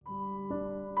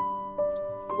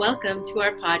Welcome to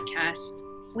our podcast.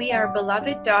 We are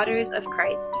beloved daughters of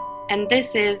Christ. And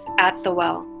this is At the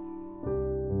Well.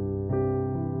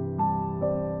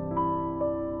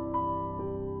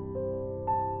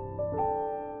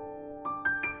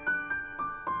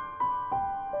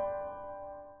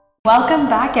 Welcome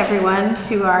back, everyone,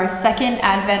 to our second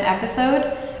Advent episode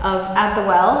of At the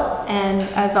Well. And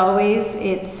as always,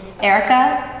 it's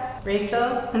Erica, Rachel,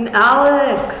 and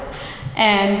Alex.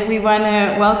 And we want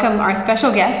to welcome our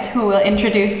special guest who we'll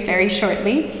introduce very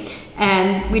shortly.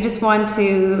 And we just want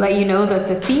to let you know that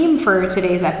the theme for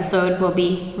today's episode will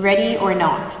be Ready or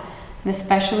Not. And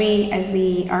especially as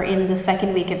we are in the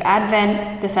second week of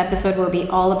Advent, this episode will be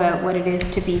all about what it is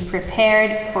to be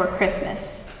prepared for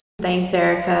Christmas. Thanks,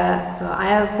 Erica. So I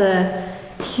have the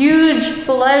huge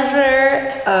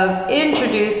pleasure of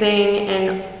introducing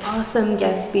an awesome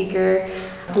guest speaker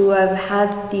who I've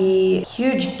had the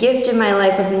huge gift in my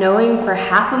life of knowing for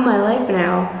half of my life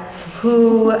now,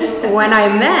 who, when I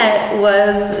met,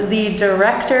 was the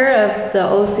director of the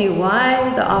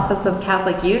OCY, the Office of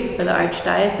Catholic Youth for the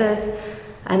Archdiocese,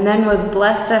 and then was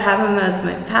blessed to have him as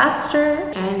my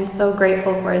pastor, and so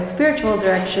grateful for his spiritual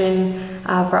direction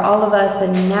for all of us.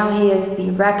 And now he is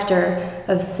the rector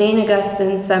of St.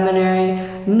 Augustine Seminary,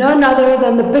 none other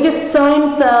than the biggest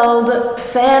Seinfeld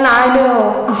fan I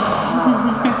know,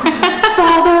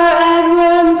 Father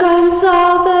Edwin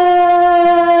Gonsalves.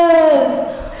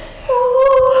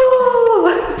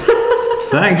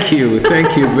 Thank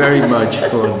you very much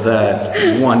for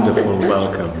that wonderful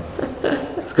welcome.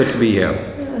 It's good to be here.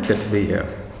 Good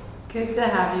to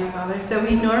have you, Father. So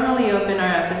we normally open our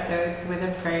episodes with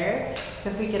a prayer. So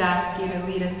if we could ask you to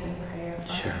lead us in prayer,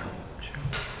 Father. Sure.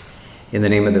 In the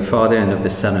name of the Father, and of the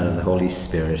Son, and of the Holy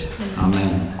Spirit.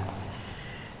 Amen.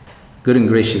 Good and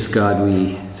gracious God,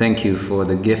 we thank you for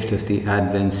the gift of the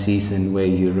Advent season, where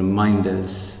you remind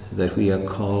us that we are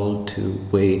called to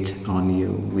wait on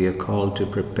you. We are called to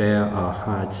prepare our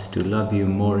hearts to love you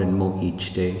more and more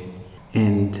each day.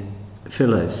 And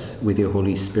fill us with your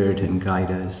Holy Spirit and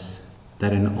guide us,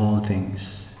 that in all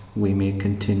things we may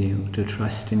continue to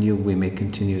trust in you, we may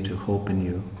continue to hope in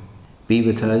you. Be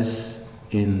with us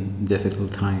in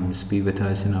difficult times, be with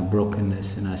us in our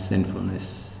brokenness, in our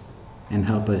sinfulness, and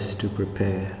help us to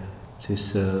prepare to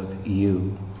serve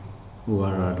you, who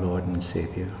are our Lord and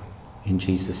Savior. In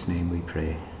Jesus' name we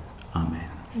pray. Amen.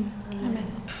 Amen.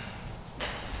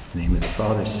 In the name of the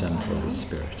Father, Son, and Holy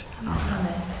Spirit.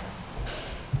 Amen.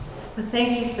 Well,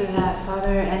 thank you for that,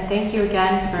 Father, and thank you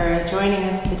again for joining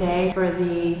us today for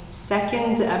the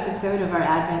second episode of our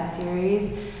Advent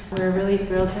series. We're really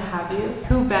thrilled to have you.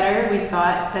 Who better, we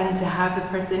thought, than to have the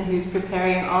person who's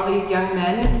preparing all these young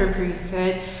men for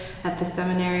priesthood at the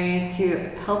seminary to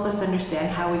help us understand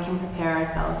how we can prepare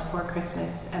ourselves for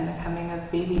Christmas and the coming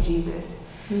of baby Jesus.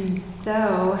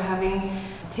 So, having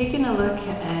taken a look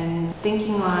and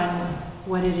thinking on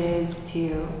what it is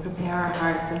to prepare our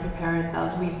hearts and prepare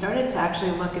ourselves, we started to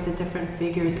actually look at the different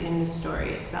figures in the story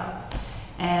itself.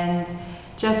 And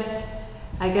just,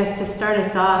 I guess, to start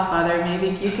us off, Father, maybe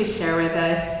if you could share with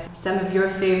us some of your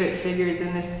favorite figures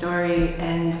in this story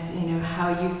and, how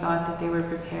you thought that they were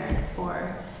prepared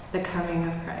for the coming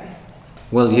of Christ.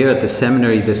 Well, here at the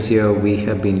seminary this year, we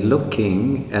have been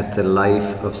looking at the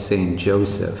life of St.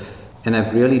 Joseph. And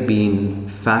I've really been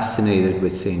fascinated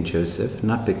with St. Joseph,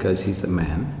 not because he's a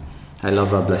man. I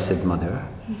love our Blessed Mother.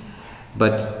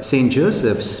 But St.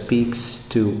 Joseph speaks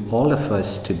to all of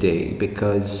us today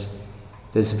because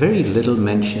there's very little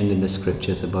mentioned in the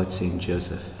scriptures about St.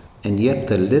 Joseph. And yet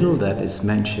the little that is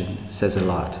mentioned says a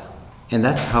lot. And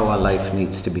that's how our life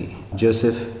needs to be.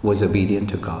 Joseph was obedient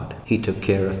to God. He took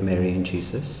care of Mary and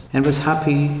Jesus and was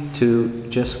happy to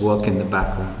just work in the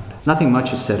background. Nothing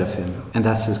much is said of him, and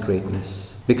that's his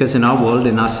greatness. Because in our world,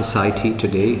 in our society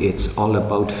today, it's all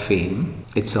about fame,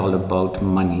 it's all about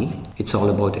money, it's all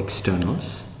about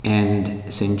externals. And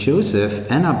St. Joseph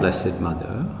and our Blessed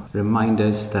Mother remind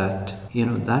us that,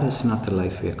 that is not the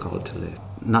life we are called to live.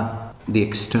 Not the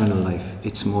external life,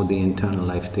 it's more the internal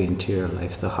life, the interior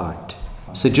life, the heart.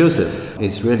 So Joseph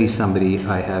is really somebody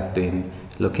I have been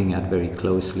looking at very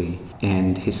closely,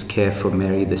 and his care for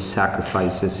Mary, the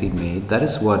sacrifices he made. That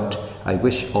is what I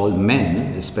wish all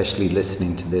men, especially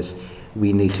listening to this,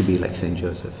 we need to be like St.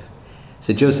 Joseph.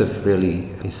 So Joseph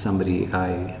really is somebody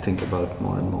I think about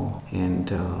more and more.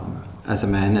 And as a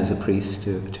man, as a priest,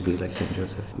 to be like St.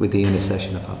 Joseph, with the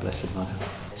intercession of our Blessed Mother.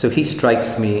 So he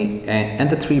strikes me, and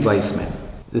the three wise men.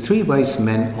 The three wise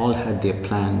men all had their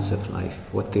plans of life,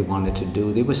 what they wanted to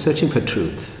do. They were searching for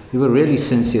truth. They were really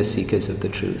sincere seekers of the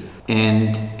truth.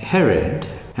 And Herod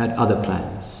had other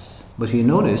plans. But you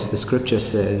notice the scripture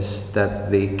says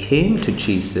that they came to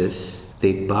Jesus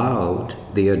They bowed,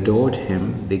 they adored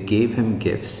him, they gave him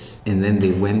gifts, and then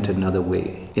they went another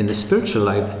way. In the spiritual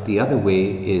life, the other way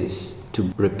is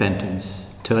to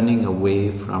repentance, turning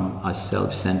away from our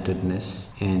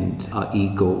self-centeredness and our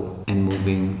ego and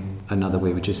moving another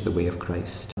way, which is the way of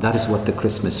Christ. That is what the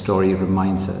Christmas story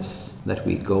reminds us, that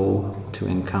we go to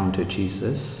encounter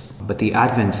Jesus. But the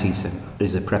Advent season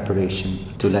is a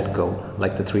preparation to let go.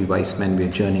 Like the 3 wise men, we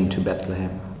are journeying to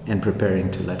Bethlehem and preparing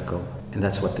to let go. And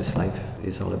that's what this life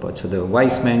is all about. So the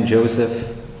wise men,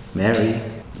 Joseph, Mary,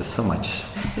 there's so much.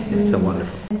 It's so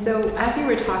wonderful. And so as you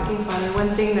were talking, Father, one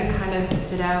thing that kind of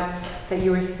stood out that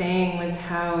you were saying was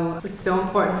how it's so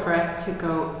important for us to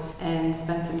go and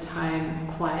spend some time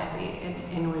quietly and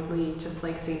inwardly, just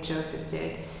like St. Joseph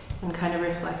did, and kind of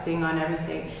reflecting on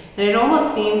everything. And it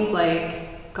almost seems like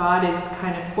God is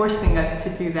kind of forcing us to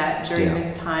do that during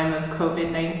this time of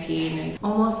COVID-19, and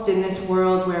almost in this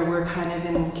world where we're kind of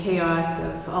in chaos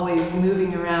of always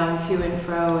moving around to and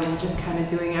fro and just kind of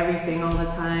doing everything all the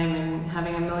time and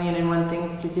having 1,000,001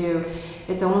 things to do.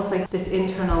 It's almost like this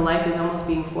internal life is almost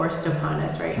being forced upon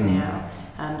us right now,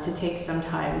 to take some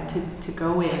time to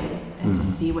go in and to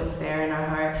see what's there in our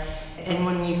heart. And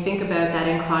when you think about that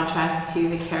in contrast to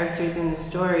the characters in the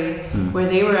story, where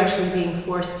they were actually being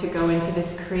forced to go into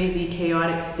this crazy,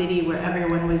 chaotic city where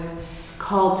everyone was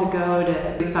called to go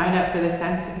to sign up for the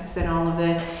census and all of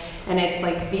this. And it's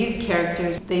like these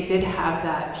characters, they did have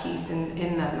that peace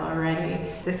in them already.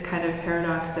 This kind of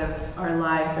paradox of our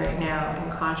lives right now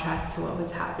in contrast to what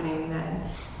was happening then.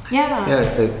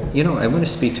 I want to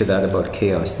speak to that about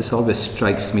chaos. This always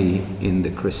strikes me in the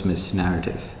Christmas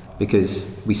narrative,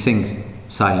 because we sing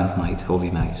Silent Night, Holy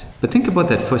Night. But think about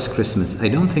that first Christmas. I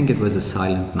don't think it was a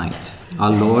silent night.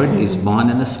 Our Lord is born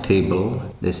in a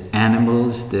stable. There's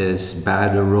animals, there's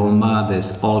bad aroma,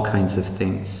 there's all kinds of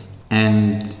things.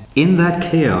 And in that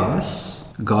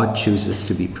chaos, God chooses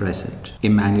to be present.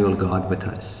 Emmanuel, God with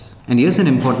us. And here's an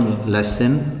important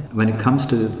lesson when it comes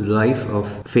to the life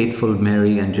of faithful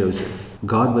Mary and Joseph.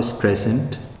 God was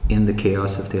present in the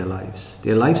chaos of their lives.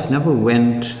 Their lives never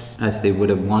went as they would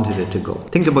have wanted it to go.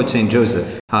 Think about St.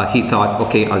 Joseph. He thought,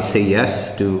 okay, I'll say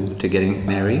yes to getting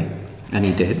Mary, and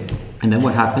he did. And then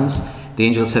what happens? The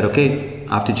angel said, okay,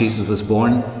 after Jesus was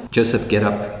born, Joseph, get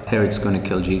up. Herod's going to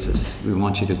kill Jesus. We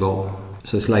want you to go.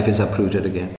 So his life is uprooted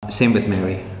again. Same with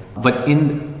Mary. But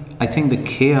I think the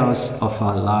chaos of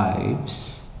our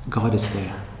lives, God is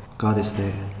there. God is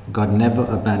there. God never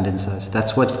abandons us.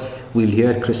 That's what we'll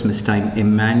hear at Christmas time.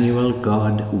 Emmanuel,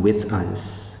 God with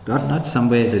us. God not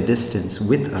somewhere at a distance,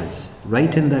 with us.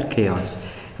 Right in that chaos,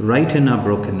 right in our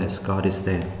brokenness, God is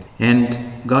there. And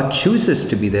God chooses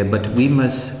to be there, but we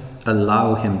must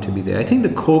allow Him to be there. I think the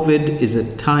COVID is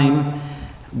a time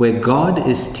where God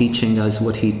is teaching us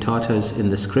what He taught us in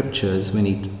the scriptures when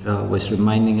He was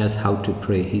reminding us how to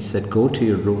pray. He said, go to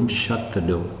your room, shut the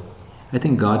door. I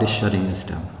think God is shutting us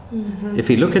down. If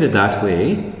you look at it that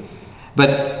way,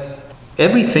 but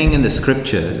everything in the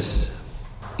scriptures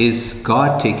is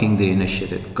God taking the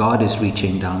initiative. God is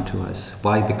reaching down to us.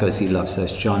 Why? Because He loves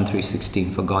us. John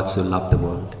 3:16, for God so loved the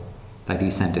world that He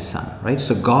sent His Son, right?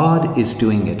 So God is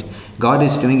doing it. God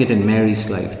is doing it in Mary's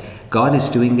life. God is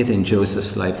doing it in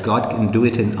Joseph's life. God can do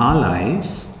it in our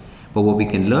lives. But what we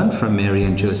can learn from Mary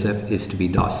and Joseph is to be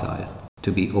docile,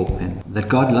 to be open. That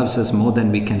God loves us more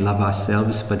than we can love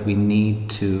ourselves, but we need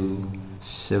to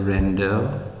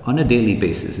surrender on a daily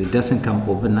basis. It doesn't come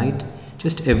overnight.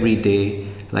 Just every day,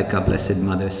 like our Blessed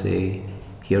Mother say,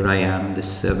 here I am, the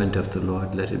servant of the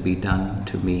Lord, let it be done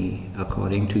to me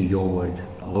according to your word.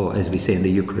 Or as we say in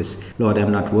the Eucharist, Lord,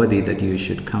 I'm not worthy that you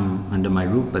should come under my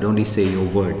roof, but only say your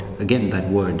word. Again, that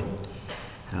word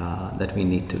that we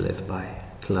need to live by.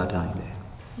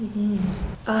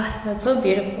 That's so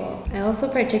beautiful. I also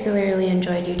particularly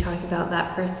enjoyed you talking about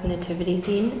that first nativity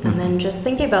scene, and then just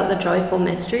thinking about the joyful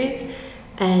mysteries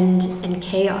and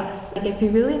chaos. Like if you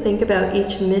really think about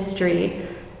each mystery,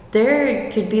 there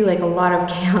could be like a lot of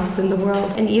chaos in the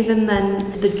world. And even then,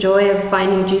 the joy of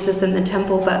finding Jesus in the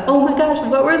temple, but oh my gosh,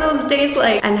 what were those days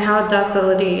like? And how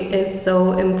docility is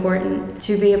so important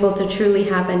to be able to truly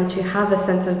have and to have a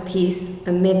sense of peace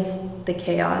amidst the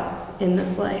chaos in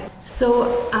this life.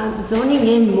 So zoning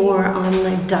in more on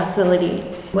like docility,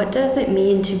 what does it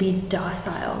mean to be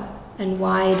docile? And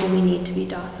why do we need to be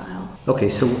docile? Okay,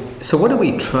 so what are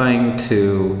we trying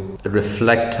to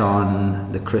reflect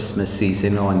on the Christmas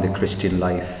season or in the Christian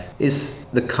life? Is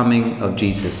the coming of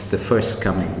Jesus, the first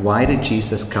coming. Why did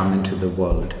Jesus come into the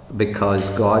world?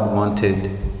 Because God wanted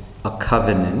a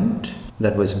covenant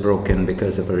that was broken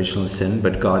because of original sin,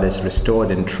 but God has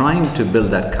restored and trying to build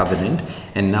that covenant,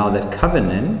 and now that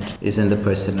covenant is in the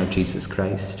person of Jesus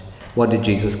Christ. What did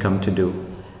Jesus come to do?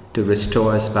 To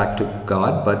restore us back to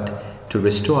God, but to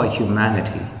restore our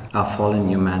humanity, our fallen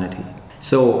humanity.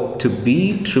 So to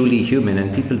be truly human,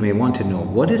 and people may want to know,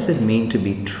 what does it mean to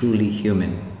be truly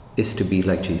human? Is to be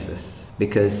like Jesus.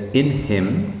 Because in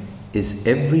Him is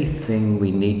everything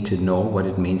we need to know what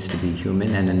it means to be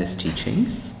human, and in His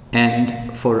teachings.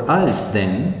 And for us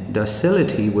then,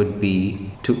 docility would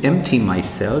be to empty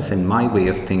myself and my way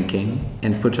of thinking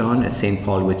and put on, as St.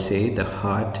 Paul would say, the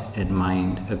heart and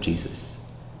mind of Jesus.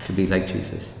 To be like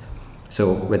Jesus.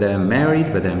 So whether I'm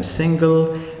married, whether I'm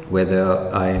single,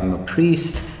 whether I'm a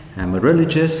priest, I'm a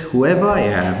religious, whoever I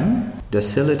am,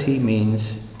 docility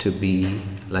means to be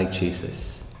like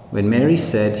Jesus. When Mary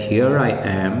said, "Here I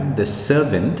am, the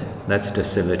servant," that's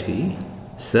docility,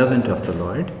 servant of the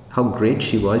Lord. How great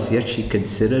she was, yet she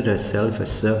considered herself a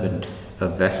servant, a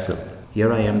vessel.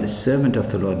 Here I am, the servant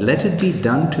of the Lord. Let it be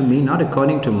done to me, not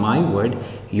according to my word,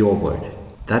 your word.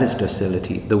 That is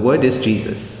docility. The word is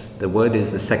Jesus. The word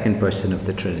is the second person of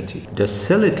the Trinity.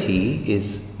 Docility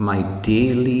is my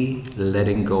daily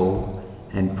letting go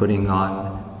and putting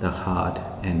on the heart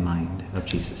and mind of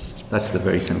Jesus. That's the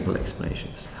very simple explanation.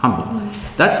 It's humble.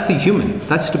 That's the human.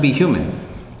 That's to be human.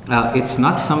 It's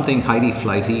not something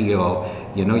highty-flighty or,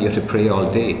 you have to pray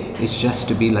all day. It's just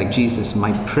to be like Jesus.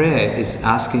 My prayer is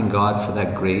asking God for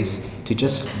that grace to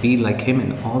just be like Him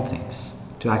in all things.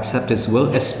 To accept His will,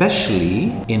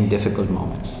 especially in difficult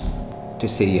moments. To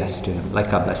say yes to Him,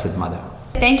 like our Blessed Mother.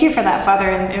 Thank you for that, Father.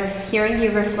 And hearing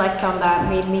you reflect on that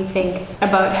made me think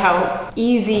about how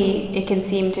easy it can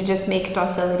seem to just make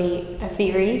docility a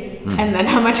theory, and then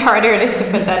how much harder it is to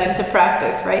put that into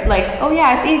practice, right? Like, oh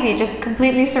yeah, it's easy. Just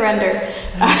completely surrender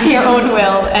your own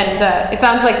will. And it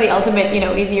sounds like the ultimate,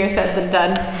 easier said than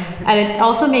done. And it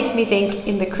also makes me think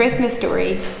in the Christmas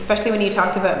story, especially when you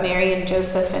talked about Mary and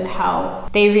Joseph and how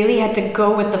they really had to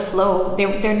go with the flow.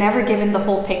 They're never given the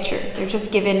whole picture. They're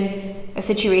just given a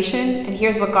situation, and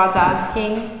here's what God's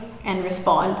asking, and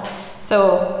respond.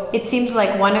 So it seems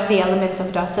like one of the elements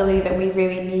of docility that we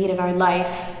really need in our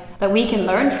life, that we can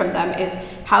learn from them, is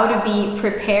how to be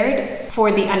prepared for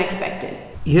the unexpected.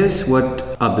 Here's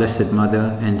what our Blessed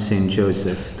Mother and Saint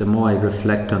Joseph, the more I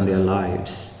reflect on their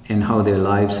lives and how their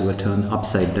lives were turned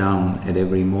upside down at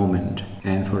every moment,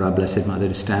 and for our Blessed Mother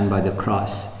to stand by the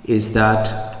cross, is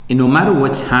that no matter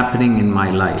what's happening in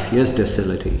my life, here's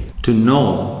docility, to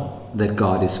know that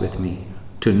God is with me,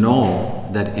 to know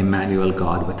that Emmanuel,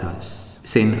 God with us.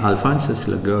 St. Alphonsus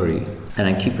Liguori, and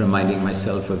I keep reminding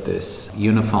myself of this,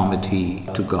 uniformity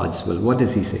to God's will. What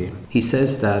does he say? He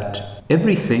says that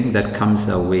everything that comes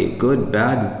our way, good,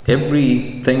 bad,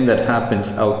 everything that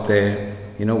happens out there,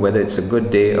 whether it's a good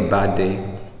day or bad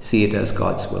day, see it as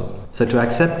God's will. So to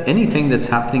accept anything that's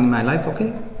happening in my life,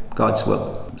 okay, God's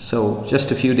will. So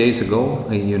just a few days ago,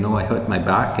 I hurt my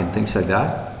back and things like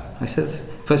that. I said,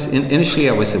 initially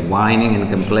I was whining and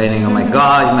complaining, oh my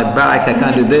God, my back, I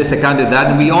can't do this, I can't do that,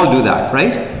 and we all do that,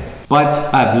 right?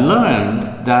 But I've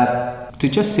learned that to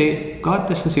just say, God,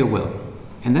 this is your will.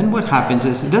 And then what happens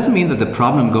is, it doesn't mean that the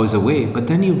problem goes away, but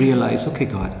then you realize, okay,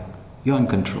 God, you're in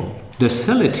control.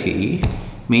 Docility,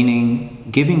 meaning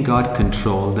giving God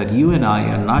control, that you and I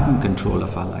are not in control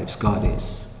of our lives, God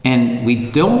is. And we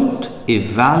don't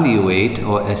evaluate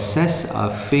or assess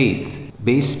our faith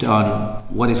based on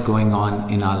what is going on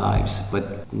in our lives,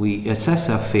 but we assess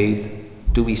our faith,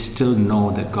 do we still know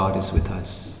that God is with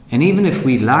us? And even if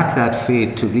we lack that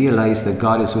faith to realize that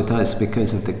God is with us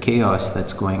because of the chaos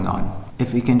that's going on,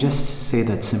 if we can just say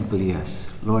that simple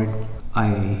yes, Lord,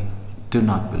 I do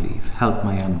not believe, help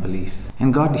my unbelief.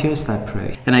 And God hears that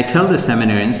prayer. And I tell the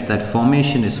seminarians that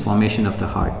formation is formation of the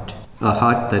heart, a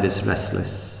heart that is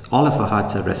restless. All of our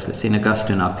hearts are restless. St.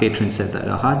 Augustine, our patron, said that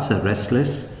our hearts are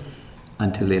restless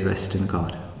until they rest in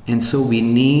God. And so we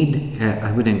need,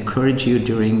 I would encourage you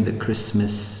during the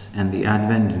Christmas and the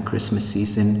Advent and Christmas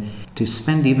season to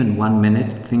spend even 1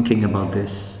 minute thinking about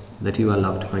this, that you are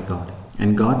loved by God.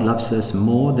 And God loves us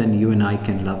more than you and I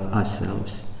can love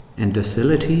ourselves. And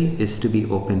docility is to be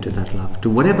open to that love, to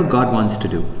whatever God wants to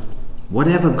do.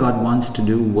 Whatever God wants to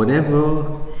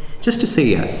do, just to say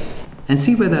yes and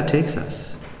see where that takes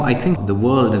us. I think the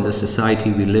world and the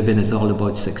society we live in is all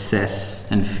about success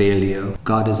and failure.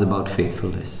 God is about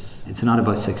faithfulness. It's not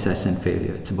about success and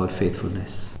failure. It's about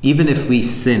faithfulness. Even if we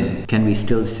sin, can we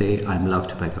still say, I'm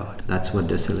loved by God? That's what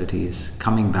docility is.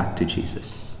 Coming back to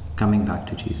Jesus. Coming back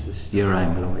to Jesus. Here I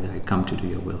am, Lord. I come to do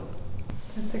your will.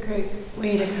 That's a great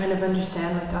way to kind of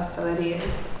understand what docility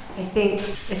is. I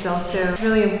think it's also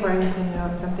really important to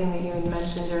note something that you had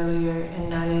mentioned earlier,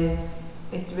 and that is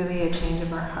it's really a change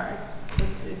of our hearts.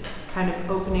 It's kind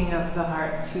of opening up the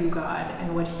heart to God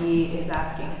and what He is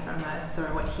asking from us,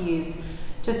 or what He is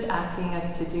just asking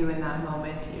us to do in that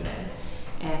moment even.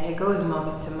 And it goes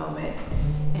moment to moment.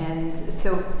 And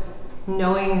so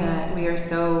knowing that we are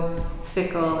so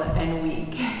fickle and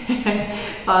weak,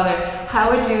 Father, how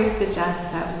would you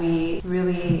suggest that we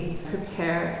really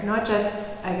prepare, not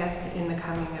just, I guess, in the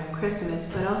coming of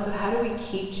Christmas, but also how do we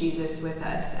keep Jesus with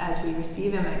us as we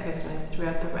receive Him at Christmas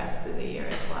throughout the rest of the year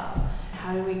as well?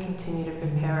 How do we continue to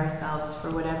prepare ourselves for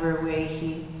whatever way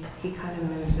He kind of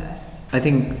moves us? I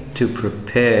think to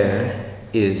prepare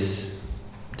is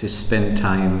to spend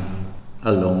time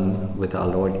alone with our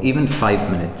Lord, even 5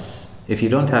 minutes. If you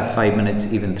don't have 5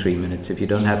 minutes, even 3 minutes. If you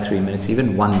don't have 3 minutes,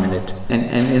 even 1 minute. And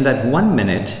in that 1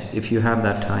 minute, if you have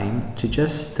that time, to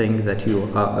just think that you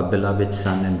are a beloved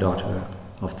son and daughter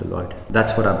of the Lord.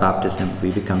 That's what our baptism,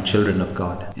 we become children of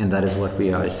God. And that is what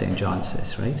we are, as St. John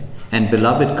says, right? And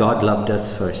beloved, God loved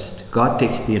us first. God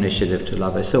takes the initiative to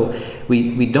love us. So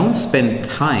we don't spend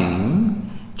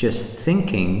time just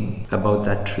thinking about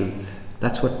that truth.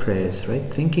 That's what prayer is, right?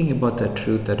 Thinking about that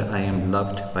truth that I am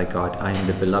loved by God. I am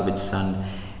the beloved son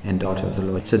and daughter of the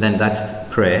Lord. So then that's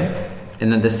prayer.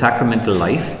 And then the sacramental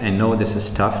life. I know this is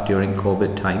tough during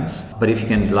COVID times, but if you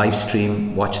can live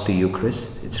stream, watch the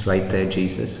Eucharist, it's right there,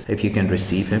 Jesus. If you can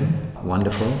receive Him,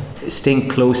 wonderful. Staying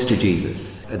close to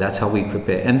Jesus, that's how we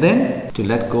prepare. And then to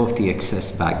let go of the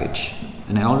excess baggage.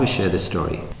 And I always share this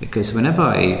story because whenever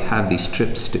I have these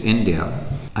trips to India,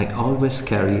 I always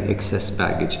carry excess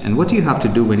baggage. And what do you have to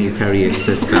do when you carry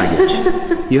excess baggage?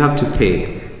 You have to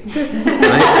pay,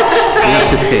 right? You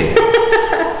have to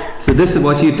pay. So this is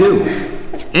what you do.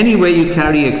 Anyway you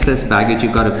carry excess baggage,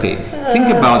 you got to pay. Think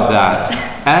about that.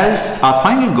 As our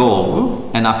final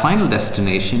goal and our final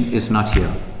destination is not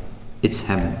here. It's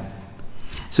heaven.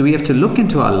 So we have to look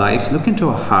into our lives, look into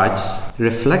our hearts,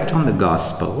 reflect on the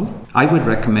gospel. I would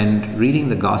recommend reading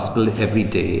the gospel every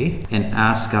day and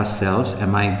ask ourselves,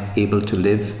 am I able to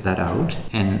live that out?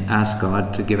 And ask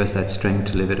God to give us that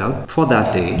strength to live it out for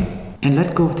that day. And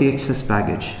let go of the excess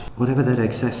baggage, whatever that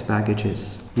excess baggage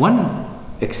is. One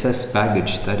excess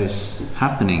baggage that is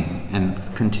happening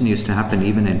and continues to happen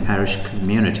even in parish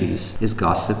communities is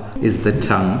gossip, is the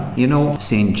tongue. You know,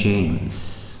 St. James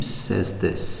says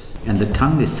this, and the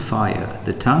tongue is fire.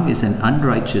 The tongue is an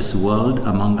unrighteous world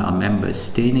among our members,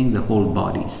 staining the whole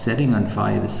body, setting on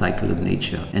fire the cycle of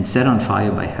nature, and set on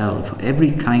fire by hell. For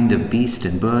every kind of beast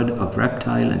and bird, of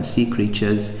reptile and sea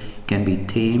creatures can be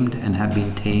tamed and have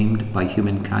been tamed by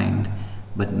humankind,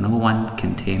 but no one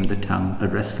can tame the tongue, a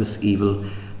restless evil,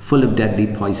 full of deadly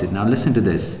poison. Now listen to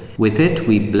this. With it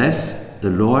we bless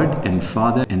the Lord and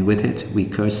Father, and with it we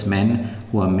curse men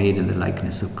who are made in the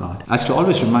likeness of God. I used to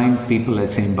always remind people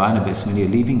at St. Barnabas, when you're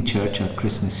leaving church on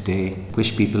Christmas Day,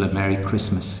 wish people a Merry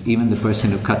Christmas, even the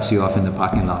person who cuts you off in the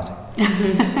parking lot.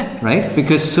 Right?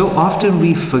 Because so often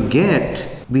we forget,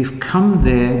 we've come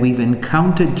there, we've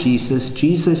encountered Jesus,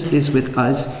 Jesus is with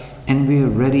us, and we are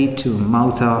ready to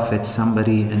mouth off at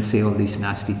somebody and say all these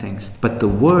nasty things. But the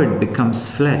Word becomes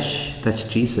flesh. That's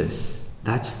Jesus.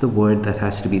 That's the Word that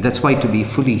has to be. That's why to be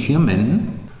fully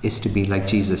human is to be like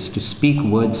Jesus, to speak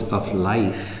words of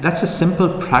life. That's a simple,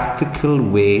 practical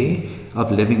way of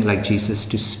living like Jesus,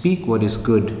 to speak what is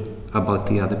good about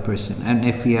the other person. And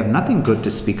if we have nothing good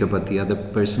to speak about the other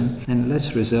person, then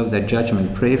let's reserve that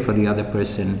judgment. Pray for the other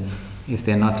person if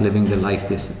they're not living the life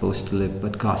they're supposed to live.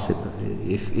 But gossip,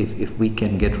 if we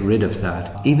can get rid of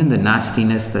that. Even the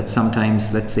nastiness that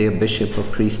sometimes, let's say a bishop or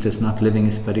priest is not living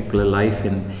his particular life,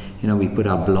 and we put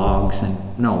our blogs, and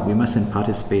no, we mustn't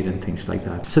participate in things like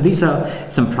that. So these are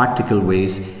some practical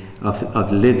ways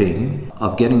of living,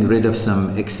 of getting rid of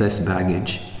some excess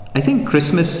baggage. I think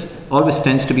Christmas always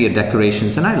tends to be a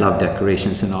decorations, and I love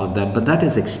decorations and all of that, but that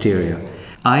is exterior.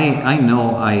 I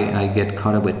know I get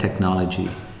caught up with technology,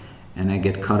 and I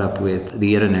get caught up with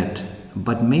the internet,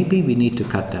 but maybe we need to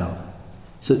cut down.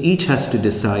 So each has to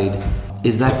decide,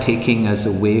 is that taking us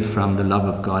away from the love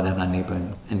of God and our neighbor,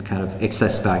 and kind of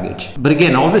excess baggage? But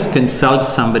again, always consult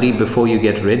somebody before you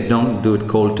get rid. Don't do it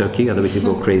cold turkey, otherwise you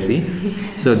go crazy.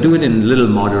 So do it in little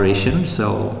moderation.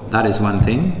 So that is one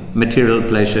thing. Material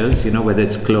pleasures, whether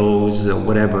it's clothes or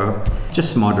whatever,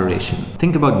 just moderation.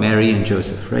 Think about Mary and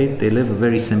Joseph, right? They live a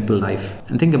very simple life.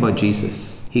 And think about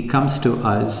Jesus. He comes to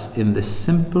us in the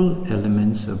simple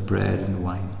elements of bread and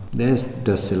wine. There's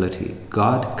docility.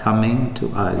 God coming to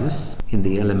us in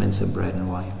the elements of bread and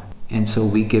wine. And so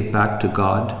we give back to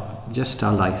God just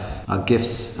our life, our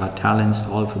gifts, our talents,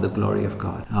 all for the glory of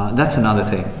God. That's another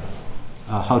thing.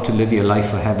 How to live your life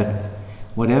for heaven.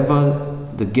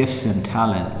 Whatever the gifts and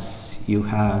talents you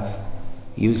have,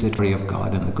 Use it for the glory of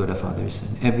God and the good of others,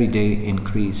 and every day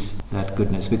increase that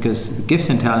goodness, because the gifts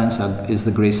and talents is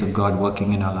the grace of God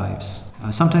working in our lives.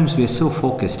 Sometimes we are so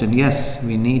focused, and yes,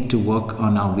 we need to work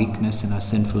on our weakness and our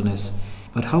sinfulness,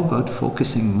 but how about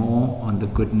focusing more on the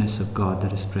goodness of God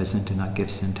that is present in our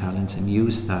gifts and talents, and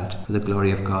use that for the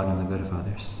glory of God and the good of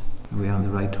others? We are on the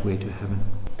right way to heaven.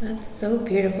 That's so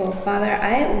beautiful, Father.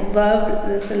 I love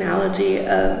this analogy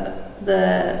of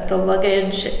the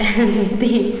luggage and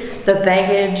the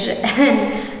baggage,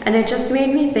 and it just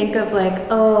made me think of like,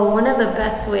 oh, one of the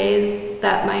best ways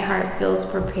that my heart feels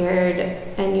prepared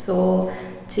and soul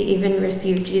to even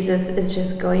receive Jesus is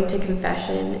just going to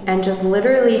confession, and just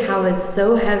literally how it's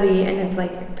so heavy and it's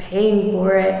like you're paying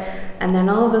for it, and then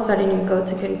all of a sudden you go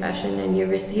to confession and you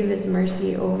receive his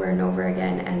mercy over and over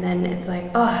again, and then it's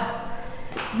like, oh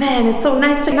man, it's so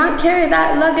nice to not carry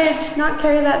that luggage, not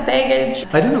carry that baggage.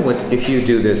 I don't know if you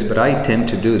do this, but I tend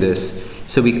to do this.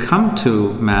 So we come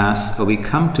to Mass or we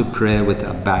come to prayer with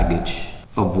a baggage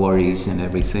of worries and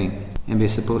everything, and we're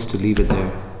supposed to leave it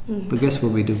there. But guess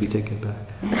what we do? We take it back.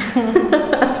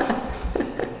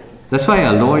 That's why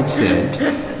our Lord said,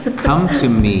 "Come to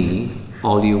me,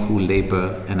 all you who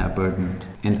labor and are burdened,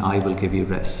 and I will give you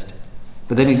rest."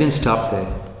 But then he didn't stop there.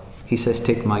 He says,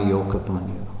 "Take my yoke upon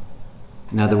you."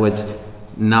 In other words,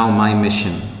 now my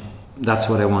mission. That's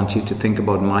what I want you to think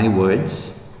about, my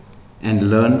words, and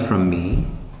learn from me,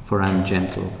 for I am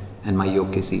gentle and my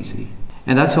yoke is easy.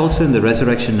 And that's also in the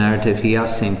resurrection narrative. He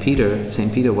asked St. Peter.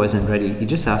 St. Peter wasn't ready. He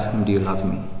just asked him, "Do you love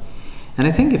me?" And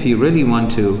I think if you really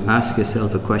want to ask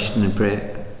yourself a question in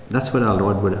prayer, that's what our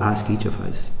Lord would ask each of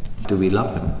us. Do we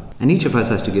love him? And each of us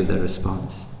has to give that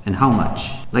response. And how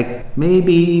much? Like,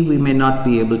 maybe we may not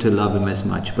be able to love him as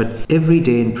much, but every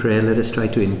day in prayer, let us try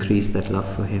to increase that love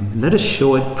for him. Let us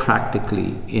show it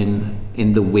practically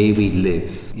in the way we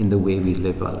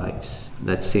live our lives,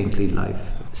 that saintly life.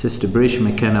 Sister Brish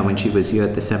McKenna, when she was here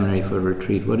at the seminary for a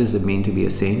retreat, what does it mean to be a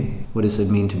saint? What does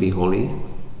it mean to be holy?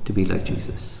 To be like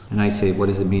Jesus. And I say, what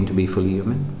does it mean to be fully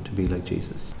human? To be like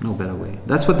Jesus. No better way.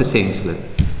 That's what the saints live.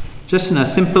 Just in our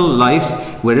simple lives,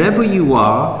 wherever you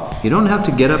are, you don't have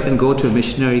to get up and go to a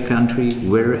missionary country.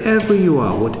 Wherever you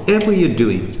are, whatever you're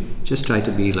doing, just try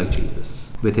to be like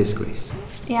Jesus with his grace.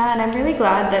 Yeah, and I'm really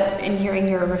glad that in hearing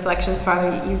your reflections,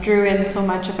 Father, you drew in so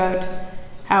much about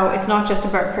how it's not just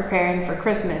about preparing for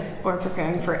Christmas or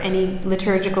preparing for any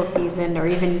liturgical season or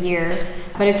even year,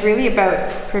 but it's really about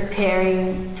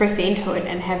preparing for sainthood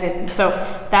and heaven. So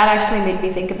that actually made me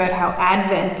think about how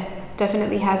Advent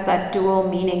definitely has that dual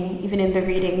meaning, even in the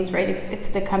readings, right? It's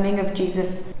the coming of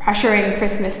Jesus, ushering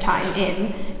Christmas time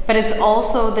in, but it's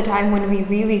also the time when we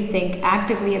really think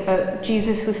actively about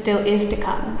Jesus who still is to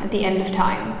come at the end of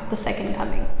time, the second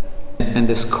coming. And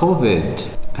this COVID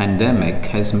pandemic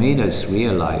has made us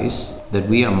realize that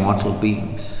we are mortal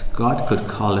beings. God could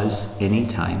call us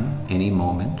anytime, any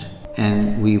moment,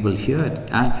 and we will hear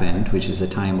at Advent, which is a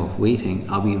time of waiting,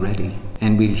 are we ready?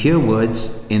 And we'll hear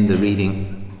words in the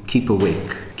reading, keep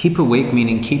awake. Keep awake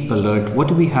meaning keep alert. What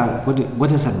do we have? What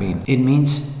does that mean? It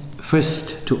means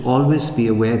first to always be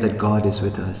aware that God is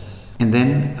with us. And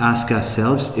then ask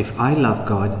ourselves, if I love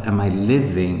God, am I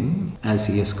living as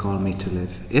he has called me to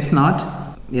live? If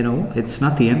not, it's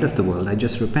not the end of the world. I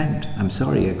just repent. I'm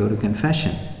sorry. I go to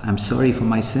confession. I'm sorry for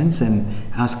my sins and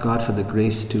ask God for the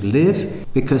grace to live,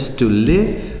 because to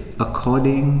live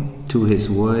according to his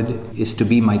word is to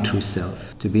be my true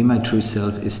self. To be my true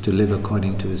self is to live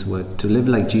according to his word. To live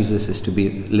like Jesus is to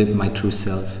live my true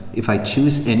self. If I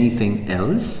choose anything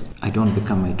else, I don't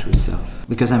become my true self,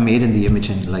 because I'm made in the image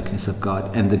and likeness of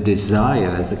God. And the desire,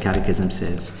 as the Catechism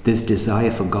says, this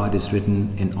desire for God is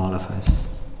written in all of us.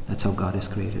 That's how God has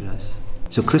created us.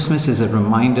 So Christmas is a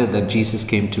reminder that Jesus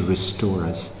came to restore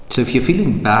us. So if you're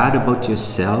feeling bad about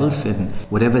yourself and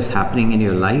whatever's happening in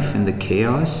your life and the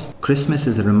chaos, Christmas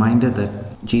is a reminder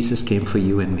that Jesus came for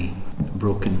you and me,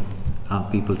 broken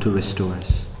people, to restore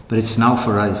us. But it's now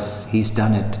for us. He's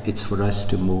done it. It's for us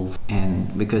to move.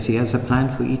 And because he has a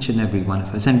plan for each and every one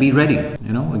of us. And be ready,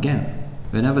 again.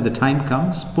 Whenever the time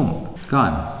comes, boom,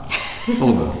 gone,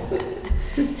 over.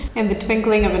 In the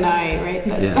twinkling of an eye, right?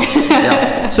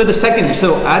 Yeah. So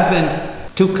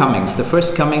Advent, two comings. The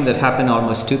first coming that happened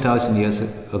almost 2,000 years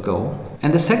ago.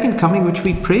 And the second coming, which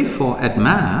we pray for at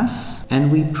Mass,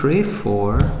 and we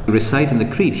recite in the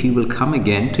Creed, he will come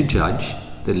again to judge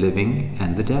the living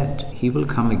and the dead. He will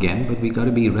come again, but we got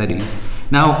to be ready.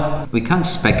 Now, we can't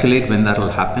speculate when that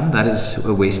will happen. That is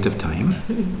a waste of time.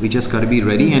 We just got to be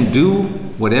ready and do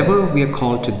whatever we are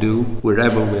called to do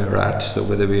wherever we are at. So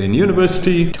whether we're in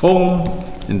university, at home,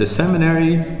 in the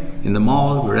seminary, in the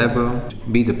mall, wherever,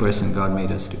 be the person God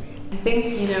made us to be. I think,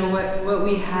 what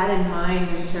we had in mind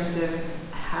in terms of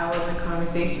how the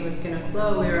conversation was going to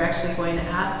flow, we were actually going to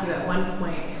ask you at one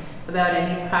point about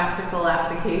any practical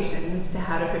applications to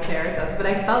how to prepare ourselves. But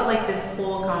I felt like this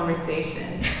whole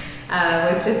conversation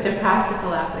was just a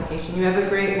practical application. You have a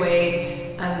great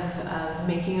way of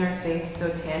making our faith so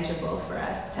tangible for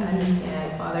us to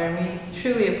understand, Father, and we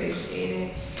truly appreciate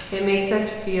it. It makes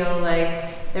us feel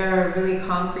like there are really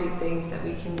concrete things that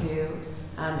we can do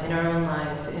in our own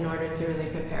lives in order to really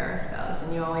prepare ourselves,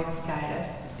 and you always guide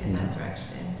us in that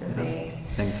direction, so thanks.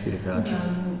 Thanks be to God.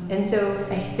 And so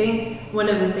I think one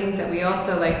of the things that we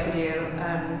also like to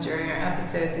do during our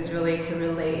episodes is really to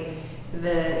relate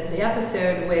the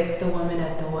episode with the woman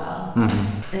at the well.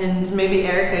 And maybe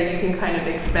Erica, you can kind of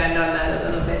expand on that a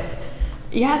little bit.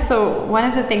 Yeah, so one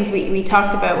of the things we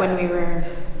talked about when we were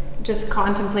just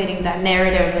contemplating that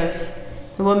narrative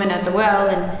of the woman at the well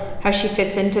and how she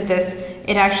fits into this,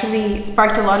 it actually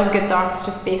sparked a lot of good thoughts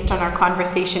just based on our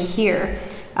conversation here.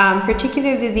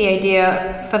 Particularly the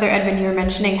idea, Father Edwin, you were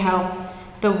mentioning how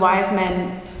the wise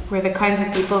men were the kinds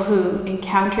of people who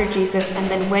encountered Jesus and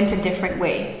then went a different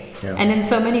way. Yeah. And in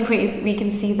so many ways, we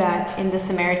can see that in the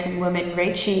Samaritan woman,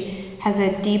 right? She has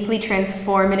a deeply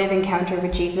transformative encounter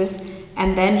with Jesus,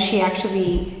 and then she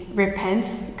actually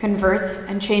repents, converts,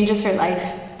 and changes her life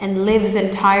and lives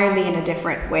entirely in a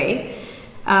different way.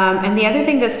 And the other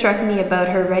thing that struck me about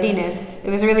her readiness,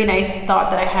 it was a really nice thought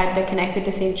that I had that connected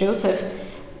to St. Joseph.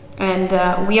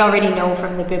 And we already know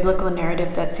from the biblical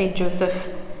narrative that St.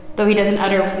 Joseph, though he doesn't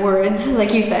utter words,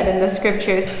 like you said in the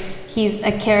scriptures, he's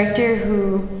a character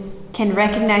who can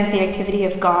recognize the activity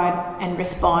of God and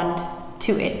respond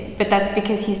to it. But that's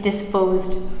because he's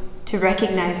disposed to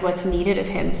recognize what's needed of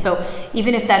him. So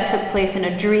even if that took place in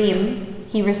a dream,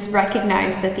 he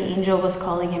recognized that the angel was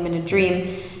calling him in a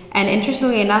dream. And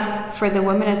interestingly enough, for the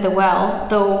woman at the well,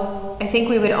 though I think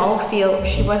we would all feel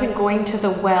she wasn't going to the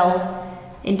well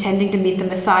intending to meet the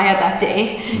Messiah that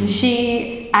day,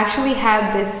 she actually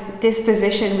had this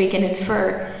disposition, we can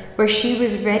infer, where she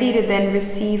was ready to then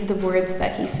receive the words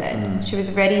that he said. She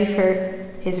was ready for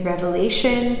his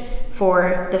revelation,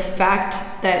 for the fact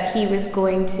that he was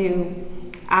going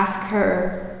to ask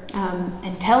her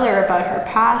and tell her about her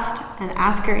past and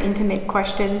ask her intimate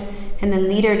questions and then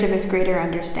lead her to this greater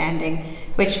understanding,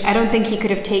 which I don't think he could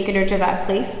have taken her to that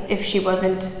place if she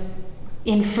wasn't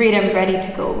in freedom ready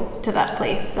to go to that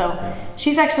place. So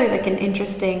she's actually like an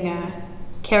interesting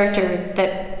character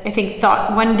that I think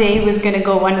thought one day was going to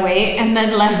go one way and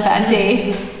then left that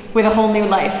day with a whole new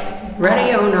life.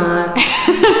 Ready or not.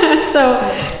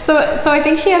 So I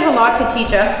think she has a lot to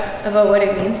teach us about what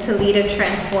it means to lead a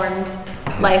transformed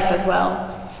life as well.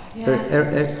 Yeah.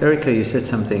 Erica, you said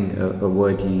something, a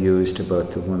word you used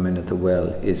about the woman at the well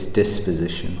is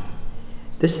disposition.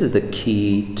 This is the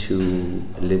key to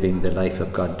living the life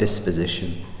of God,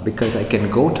 disposition. Because I can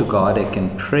go to God, I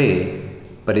can pray,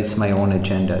 but it's my own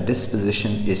agenda.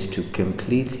 Disposition is to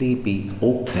completely be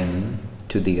open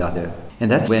to the other. And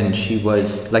that's when she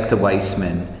was like the wise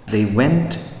men. They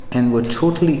went and were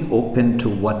totally open to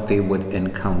what they would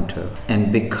encounter.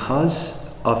 And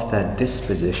because of that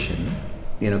disposition,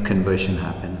 conversion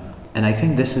happened. And I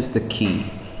think this is the key.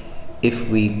 If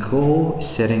we go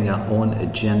setting our own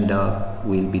agenda,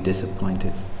 we'll be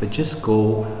disappointed. But just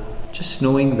go, just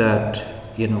knowing that,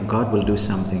 God will do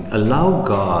something. Allow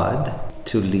God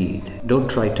to lead. Don't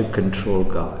try to control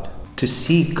God. To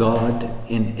see God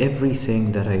in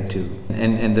everything that I do.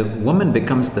 And the woman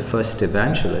becomes the first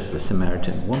evangelist, the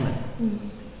Samaritan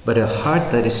woman. But a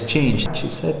heart that is changed. She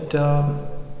said,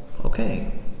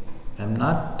 okay, I'm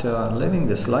not living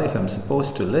this life I'm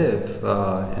supposed to live.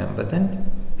 But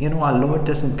then, our Lord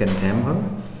doesn't condemn her.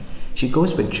 She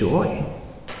goes with joy.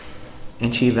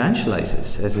 And she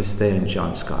evangelizes, as is there in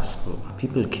John's Gospel.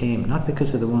 People came, not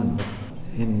because of the one,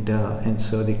 and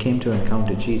so they came to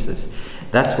encounter Jesus.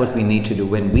 That's what we need to do.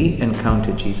 When we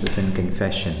encounter Jesus in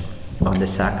confession, on the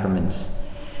sacraments,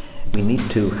 we need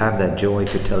to have that joy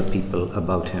to tell people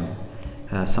about him.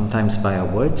 Sometimes by our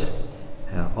words,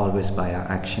 always by our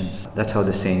actions. That's how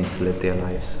the saints live their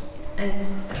lives. And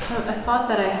so a thought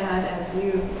that I had as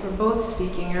you were both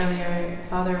speaking earlier,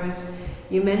 Father, was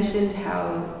you mentioned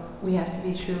how we have to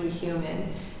be truly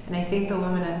human. And I think the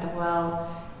woman at the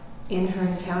well, in her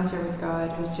encounter with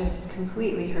God, was just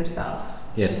completely herself.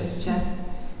 Yes. She was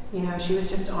just, she was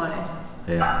just honest.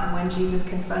 Yeah. When Jesus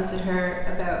confronted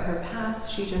her about her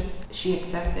past, she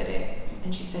accepted it.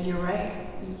 And she said, "You're right.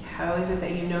 How is it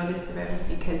that you know this about me?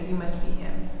 Because you must be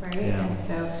him," right? Yeah. And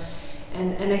so,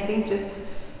 and I think just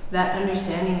that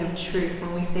understanding of truth,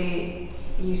 when we say,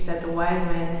 you said the wise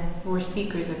men were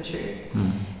seekers of truth.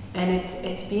 And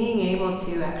it's being able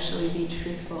to actually be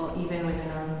truthful even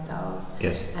within ourselves.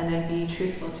 Yes. And then be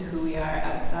truthful to who we are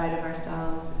outside of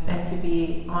ourselves, and to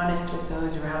be honest with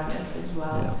those around us as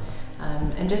well. Yeah.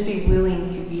 And just be willing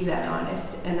to be that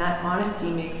honest. And that honesty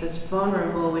makes us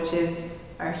vulnerable, which is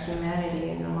our humanity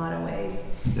in a lot of ways.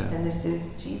 Yeah. And this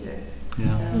is Jesus.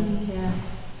 Yeah. So, yeah.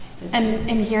 And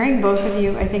in hearing both of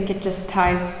you, I think it just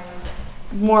ties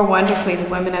more wonderfully, the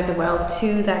women at the well,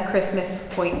 to that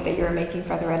Christmas point that you were making,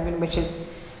 Father Edwin, which is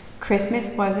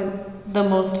Christmas wasn't the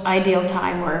most ideal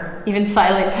time or even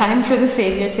silent time for the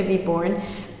Savior to be born,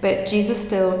 but Jesus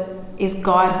still is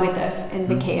God with us in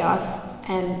the chaos.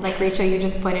 And like Rachel, you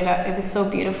just pointed out, it was so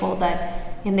beautiful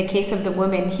that in the case of the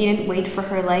woman, he didn't wait for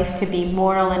her life to be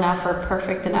moral enough or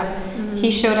perfect enough. Mm-hmm.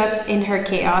 He showed up in her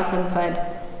chaos and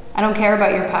said, I don't care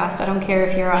about your past. I don't care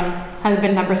if you're on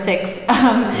husband number 6.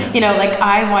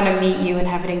 I want to meet you and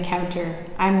have an encounter.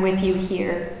 I'm with you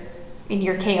here in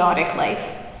your chaotic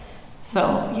life.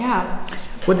 So, yeah.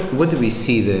 What do we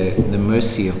see the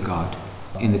mercy of God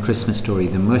in the Christmas story?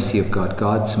 The mercy of God,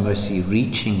 God's mercy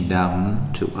reaching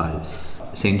down to us.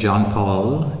 St. John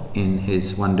Paul, in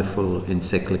his wonderful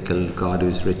encyclical, God who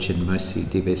is rich in mercy,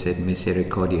 Dives et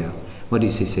Misericordia, what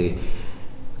does he say?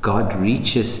 God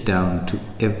reaches down to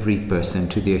every person,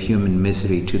 to their human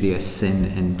misery, to their sin,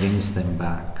 and brings them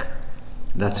back.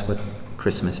 That's what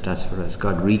Christmas does for us.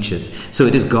 God reaches. So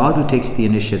it is God who takes the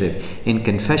initiative. In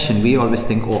confession, we always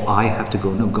think, I have to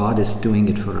go. No, God is doing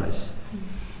it for us.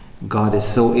 God is.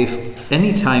 So if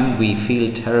any time we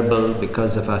feel terrible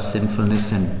because of our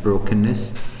sinfulness and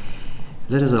brokenness,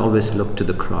 let us always look to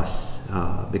the cross.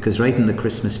 Because right in the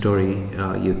Christmas story,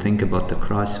 you think about the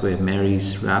cross where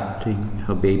Mary's wrapping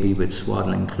her baby with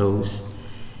swaddling clothes.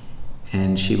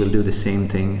 And she will do the same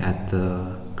thing at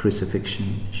the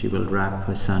crucifixion. She will wrap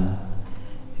her son,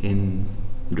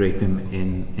 drape him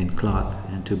in cloth,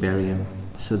 and to bury him.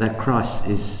 So that cross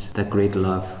is that great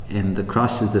love. And the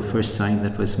cross is the first sign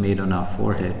that was made on our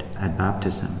forehead at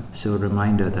baptism. So a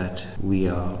reminder that we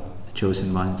are the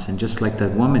chosen ones. And just like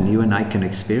that woman, you and I can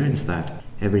experience that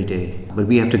every day. But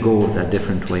we have to go that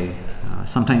different way.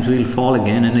 Sometimes we'll fall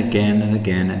again and again and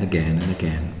again and again and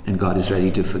again. And God is ready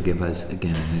to forgive us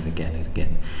again and again and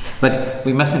again. But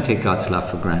we mustn't take God's love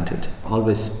for granted.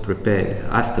 Always prepare,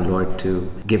 ask the Lord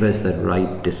to give us that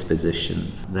right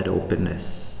disposition, that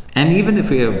openness. And even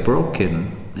if we are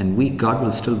broken and weak, God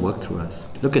will still work through us.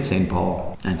 Look at St.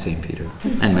 Paul and St. Peter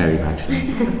and Mary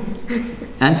Magdalene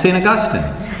and St. Augustine.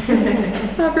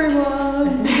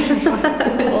 Everyone.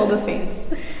 All the saints.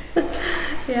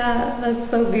 Yeah, that's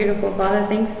so beautiful, Father.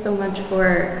 Thanks so much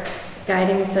for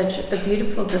guiding such a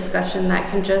beautiful discussion that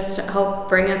can just help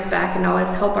bring us back and always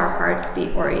help our hearts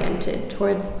be oriented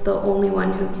towards the only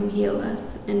one who can heal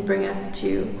us and bring us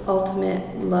to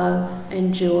ultimate love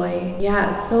and joy.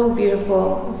 Yeah, so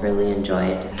beautiful. Really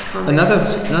enjoyed this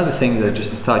conversation. Another thing that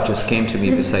just thought just came to me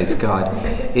besides God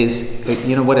is,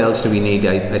 what else do we need?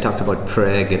 I talked about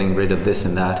prayer, getting rid of this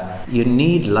and that. You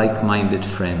need like-minded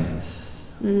friends.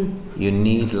 You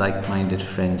need like-minded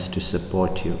friends to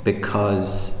support you,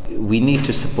 because we need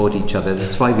to support each other.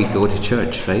 That's why we go to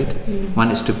church, right?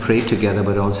 One is to pray together,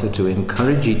 but also to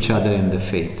encourage each other in the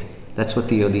faith. That's what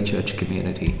the early church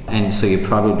community. And so you're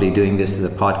probably doing this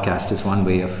as a podcast is one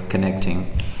way of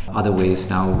connecting. Other ways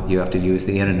now you have to use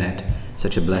the internet.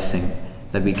 Such a blessing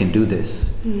that we can do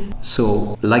this.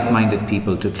 So like-minded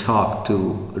people to talk,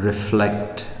 to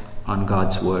reflect on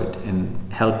God's word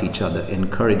and help each other,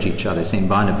 encourage each other. St.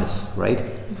 Barnabas, right?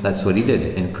 That's what he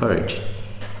did, encouraged,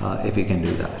 if we can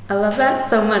do that. I love that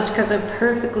so much because it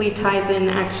perfectly ties in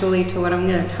actually to what I'm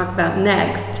going to talk about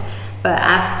next, but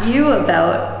ask you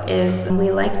about is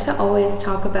we like to always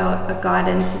talk about a God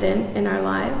incident in our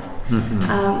lives,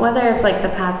 whether it's like the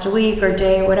past week or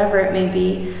day, whatever it may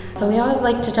be. So we always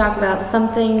like to talk about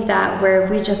something where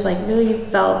we just really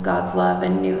felt God's love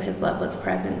and knew his love was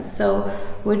present. So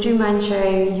would you mind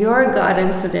sharing your God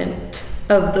incident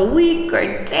of the week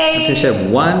or day? To share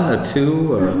one or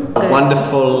two. A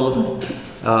wonderful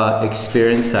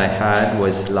experience I had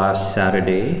was last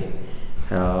Saturday.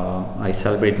 I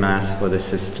celebrate Mass for the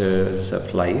Sisters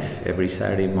of Life every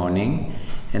Saturday morning.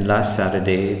 And last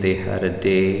Saturday they had a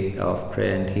day of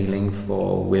prayer and healing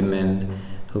for women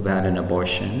who've had an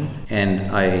abortion. And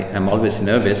I am always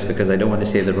nervous because I don't want to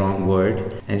say the wrong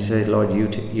word. And you say, Lord,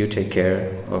 you take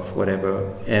care of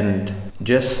whatever. And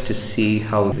just to see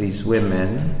how these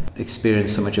women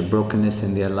experienced so much of brokenness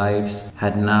in their lives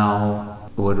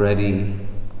were ready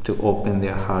to open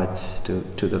their hearts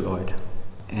to the Lord.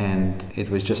 And it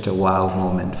was just a wow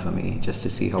moment for me, just to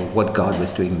see what God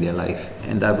was doing in their life.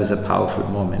 And that was a powerful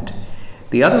moment.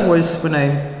 The other was when I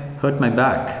hurt my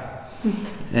back.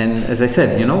 And as I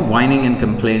said, whining and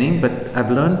complaining, but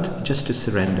I've learned just to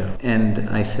surrender. And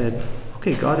I said,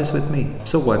 okay, God is with me.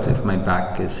 So what if my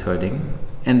back is hurting?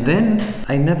 And then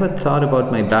I never thought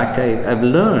about my back. I've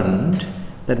learned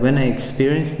that when I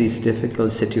experience these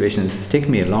difficult situations, it's taken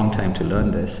me a long time to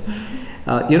learn this.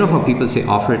 You know how people say,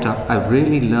 offer it up? I've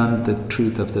really learned the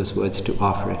truth of those words, to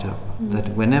offer it up. That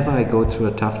whenever I go through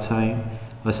a tough time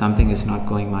or something is not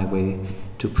going my way,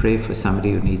 to pray for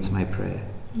somebody who needs my prayer.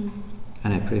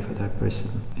 And I pray for that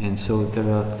person. And so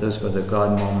those were the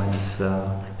God moments.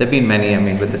 There have been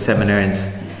many. With the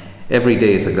seminarians, every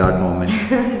day is a God moment.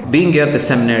 Being here at the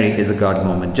seminary is a God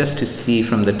moment, just to see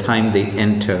from the time they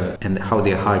enter and how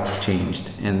their hearts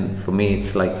changed. And for me,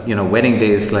 it's like, wedding day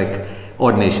is like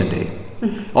ordination day.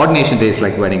 Ordination day is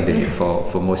like wedding day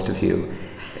for most of you.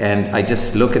 And I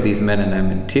just look at these men and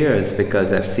I'm in tears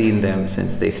because I've seen them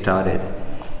since they started.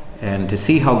 And to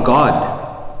see how God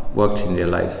worked in their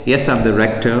life. Yes, I'm the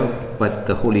rector, but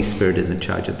the Holy Spirit is in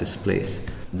charge of this place.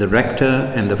 The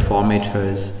rector and the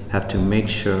formators have to make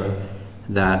sure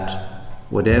that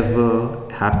whatever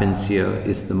happens here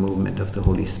is the movement of the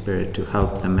Holy Spirit to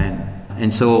help the men.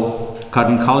 And so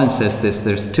Cardinal Collins says this,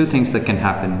 there's two things that can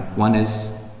happen. One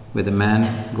is where the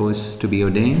man goes to be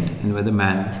ordained and where the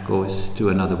man goes to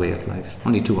another way of life.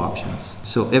 Only two options.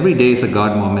 So every day is a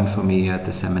God moment for me at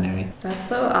the seminary. That's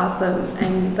so awesome.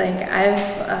 And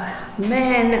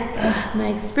my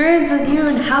experience with you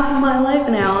in half of my life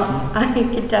now, I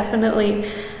could definitely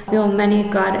feel many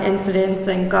God incidents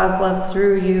and God's love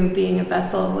through you being a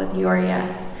vessel with your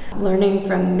yes. Learning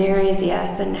from Mary's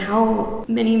yes and how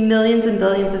many millions and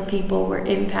billions of people were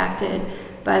impacted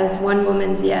by this one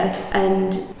woman's yes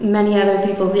and many other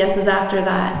people's yeses after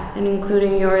that, and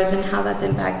including yours, and how that's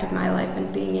impacted my life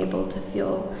and being able to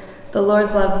feel the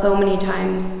Lord's love so many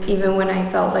times, even when I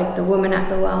felt like the woman at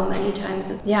the well many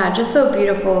times. Yeah, just so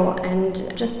beautiful.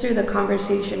 And just through the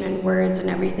conversation and words and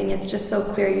everything, it's just so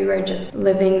clear you are just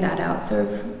living that out. So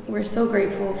we're so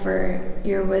grateful for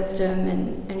your wisdom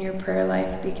and your prayer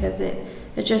life, because it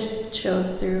just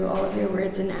shows through all of your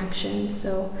words and actions.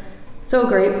 So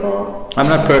grateful. I'm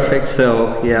not perfect,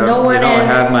 so yeah, no one is. I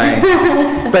have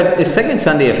my... But the second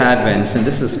Sunday of Advent, and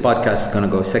this podcast is going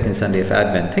to go second Sunday of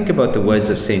Advent, think about the words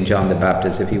of St. John the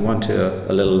Baptist, if you want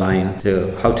a little line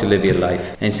to how to live your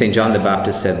life. And St. John the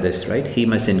Baptist said this, right? He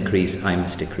must increase, I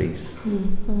must decrease.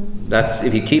 That's,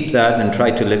 if you keep that and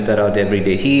try to live that out every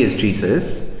day, he is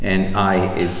Jesus and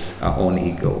I is our own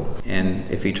ego. And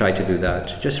if we try to do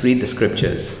that, just read the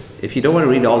scriptures. If you don't want to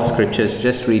read all the scriptures,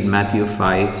 just read Matthew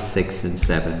 5, 6, and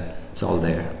 7. It's all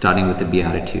there, starting with the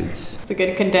Beatitudes. It's a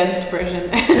good condensed version.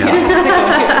 Yeah. To go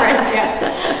to first,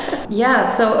 yeah.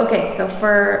 Yeah, so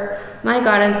for my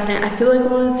God incident, I feel like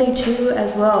I want to say two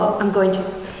as well. I'm going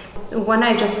to. One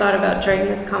I just thought about during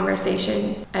this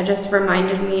conversation, it just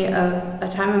reminded me of a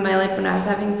time in my life when I was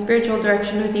having spiritual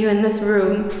direction with you in this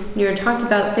room. You were talking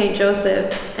about St.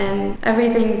 Joseph and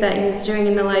everything that he was doing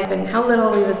in the life and how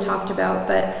little he was talked about,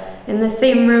 but in the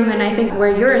same room, and I think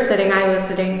where you were sitting, I was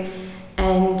sitting,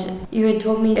 and you had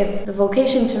told me if the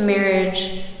vocation to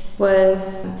marriage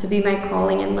was to be my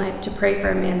calling in life, to pray for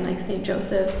a man like St.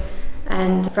 Joseph.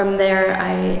 And from there,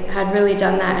 I had really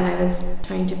done that, and I was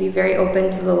trying to be very open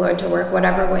to the Lord to work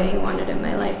whatever way he wanted in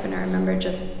my life. And I remember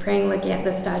just praying, looking at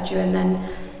the statue, and then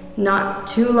not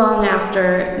too long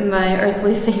after, my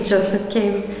earthly St. Joseph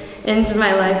came into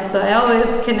my life. So I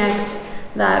always connect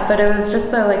that, but it was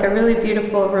just a really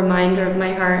beautiful reminder of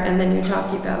my heart. And then you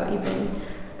talking about even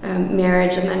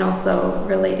marriage, and then also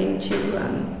relating to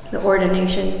the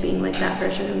ordinations being like that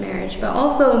version of marriage. But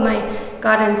also my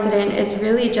God incident is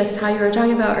really just how you were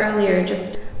talking about earlier,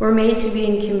 just we're made to be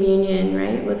in communion,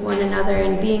 right, with one another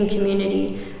and be in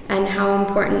community, and how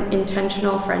important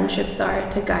intentional friendships are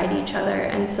to guide each other.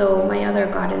 And so my other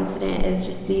God incident is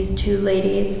just these two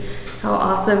ladies, how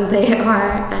awesome they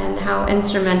are and how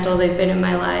instrumental they've been in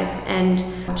my life, and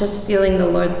just feeling the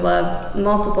Lord's love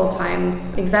multiple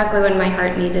times, exactly when my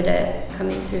heart needed it,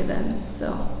 coming through them.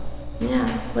 So yeah.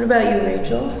 What about you,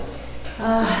 Rachel?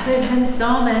 There's been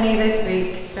so many this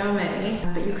week, so many.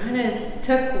 But you kind of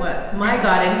took what my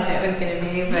God incident was going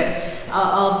to be, but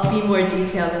I'll be more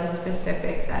detailed and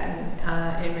specific then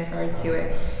in regard to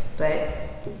it. But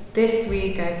this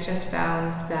week I've just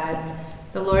found that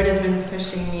the Lord has been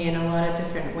pushing me in a lot of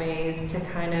different ways to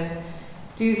kind of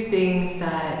do things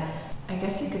that I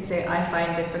guess you could say I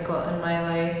find difficult in my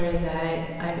life, or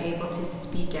that I'm able to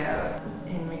speak out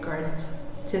in regards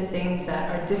to things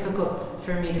that are difficult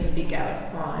for me to speak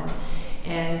out on.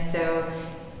 And so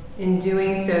in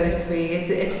doing so this week,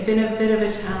 it's been a bit of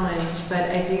a challenge, but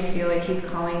I do feel like he's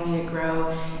calling me to grow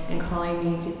and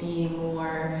calling me to be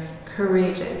more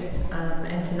courageous,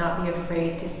 and to not be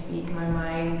afraid to speak my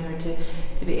mind, or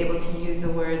to be able to use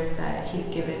the words that he's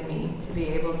given me, to be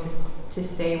able to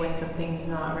say when something's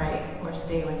not right, or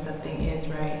say when something is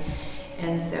right.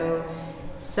 And so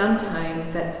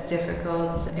sometimes that's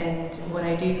difficult, and what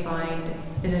I do find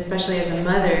is, especially as a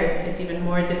mother, it's even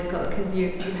more difficult, because you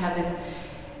have this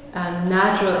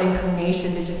natural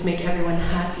inclination to just make everyone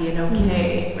happy and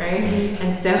okay, right?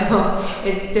 And so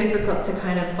it's difficult to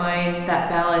kind of find that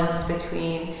balance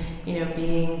between,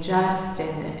 being just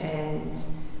and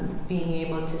being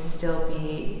able to still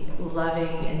be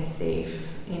loving and safe,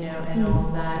 and all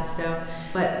of that. So,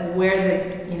 but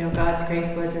where God's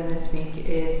grace was in this week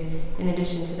is, in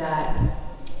addition to that,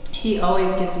 he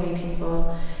always gives me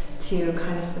people to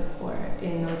kind of support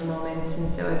in those moments.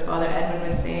 And so, as Father Edwin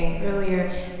was saying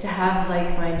earlier, to have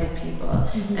like-minded people.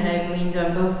 And I've leaned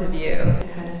on both of you to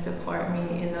kind of support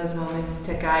me in those moments,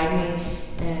 to guide me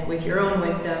and with your own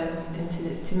wisdom,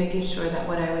 and to making sure that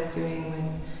what I was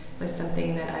doing was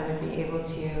something that I would be able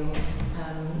to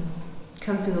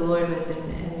come to the Lord with,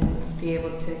 and be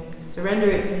able to surrender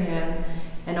it to him,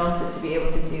 and also to be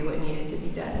able to do what needed to be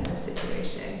done in this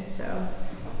situation. So,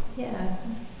 yeah,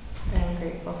 I'm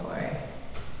grateful for it.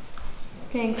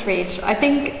 Thanks, Rach. I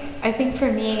think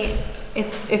for me,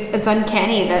 it's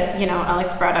uncanny that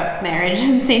Alex brought up marriage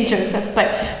and St. Joseph, but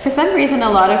for some reason, a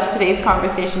lot of today's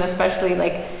conversation, especially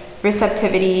like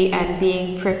receptivity and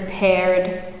being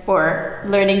prepared or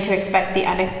learning to expect the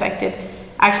unexpected,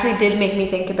 actually did make me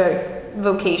think about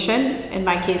vocation, in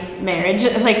my case marriage,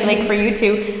 like for you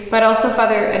too, but also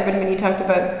Father Edwin, when you talked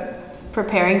about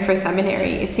preparing for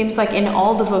seminary, it seems like in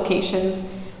all the vocations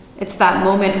it's that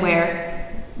moment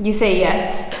where you say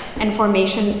yes, and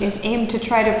formation is aimed to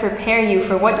try to prepare you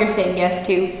for what you're saying yes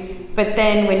to, but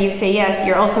then when you say yes,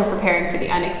 you're also preparing for the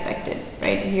unexpected,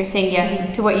 right? You're saying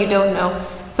yes to what you don't know.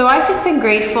 So I've just been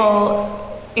grateful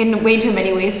in way too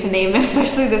many ways to name,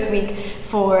 especially this week,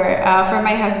 for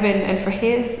my husband and for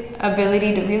his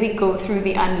ability to really go through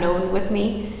the unknown with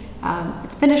me.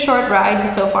 It's been a short ride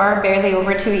so far, barely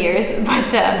over 2 years,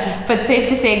 but safe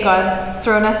to say God's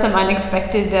thrown us some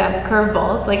unexpected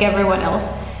curveballs like everyone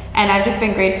else, and I've just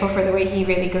been grateful for the way he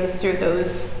really goes through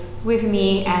those with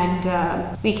me,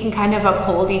 and we can kind of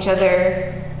uphold each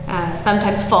other,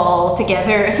 sometimes fall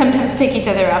together, sometimes pick each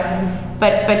other up,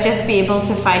 but just be able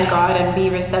to find God and be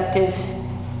receptive,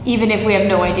 even if we have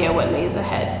no idea what lays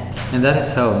ahead. And that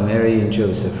is how Mary and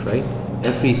Joseph, right?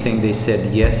 Everything they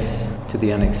said yes to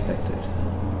the unexpected.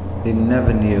 They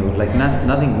never knew, like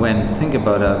nothing went. Think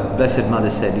about a Blessed Mother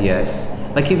said yes.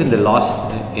 Like even the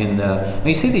lost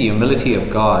you see the humility of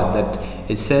God, that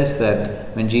it says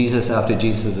that when after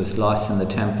Jesus was lost in the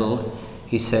temple,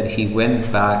 he said he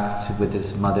went back with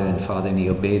his mother and father and he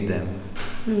obeyed them.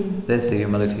 There's the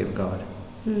humility of God.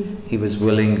 He was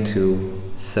willing to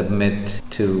submit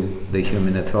to the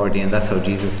human authority, and that's how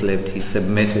Jesus lived. He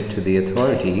submitted to the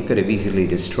authority. He could have easily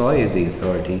destroyed the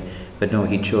authority, but no,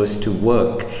 he chose to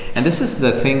work. And this is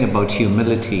the thing about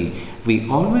humility. We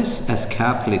always, as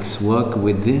Catholics, work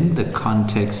within the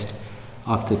context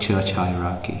of the church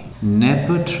hierarchy.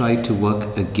 Never try to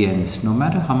work against, no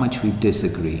matter how much we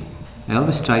disagree. I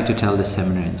always try to tell the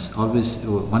seminarians,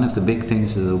 one of the big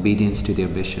things is obedience to their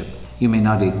bishop. You may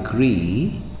not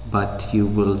agree, but you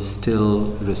will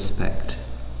still respect.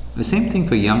 The same thing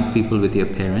for young people with their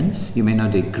parents. You may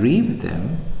not agree with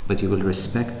them, but you will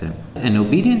respect them. And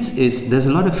obedience there's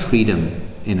a lot of freedom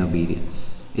in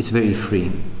obedience. It's very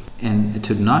free. And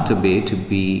to not obey, to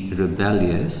be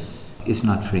rebellious, is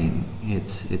not freeing.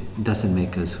 It doesn't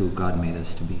make us who God made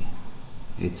us to be.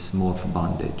 It's more of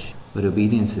bondage. But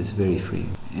obedience is very free.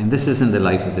 And this is in the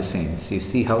life of the saints. You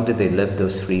see, how did they live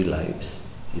those free lives?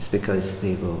 It's because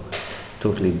they were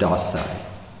totally docile.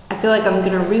 I feel like I'm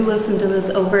going to re-listen to this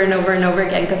over and over and over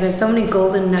again, because there's so many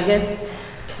golden nuggets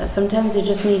that sometimes you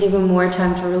just need even more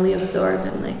time to really absorb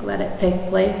and let it take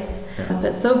place. Yeah.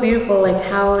 But so beautiful,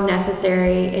 how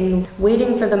necessary in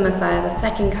waiting for the Messiah, the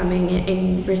second coming,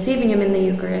 in receiving him in the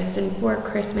Eucharist and for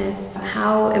Christmas,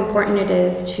 how important it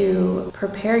is to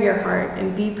prepare your heart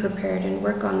and be prepared and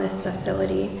work on this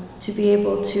docility to be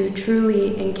able to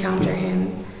truly encounter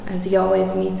him, as he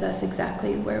always meets us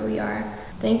exactly where we are.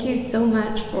 Thank you so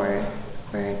much for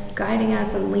guiding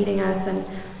us and leading us, and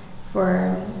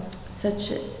for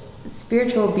such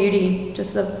spiritual beauty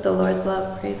just of the Lord's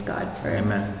love. Praise God for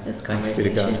Amen. This Thanks be to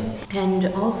God. conversation.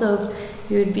 And also,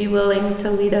 if you would be willing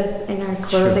to lead us in our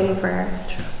closing prayer.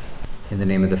 Sure. In the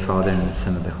name of the Father, and the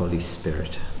Son, and the Holy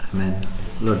Spirit. Amen.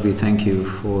 Lord, we thank you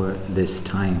for this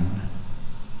time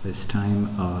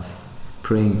of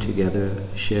praying together,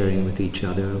 sharing with each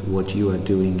other what you are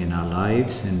doing in our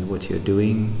lives and what you're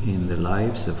doing in the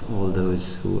lives of all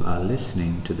those who are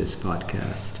listening to this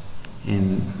podcast.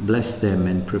 And bless them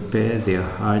and prepare their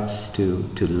hearts to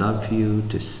love you,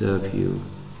 to serve you,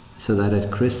 so that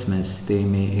at Christmas they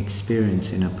may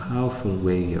experience in a powerful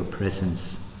way your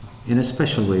presence. In a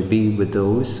special way, be with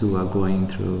those who are going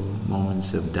through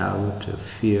moments of doubt, of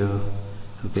fear,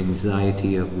 of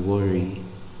anxiety, of worry,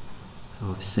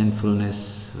 of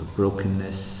sinfulness, of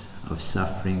brokenness, of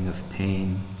suffering, of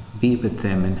pain. Be with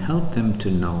them and help them to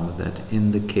know that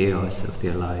in the chaos of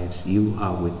their lives, you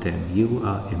are with them. You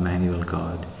are Emmanuel,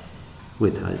 God,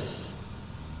 with us.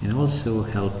 And also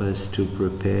help us to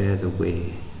prepare the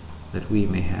way that we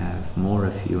may have more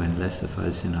of you and less of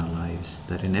us in our lives,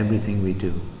 that in everything we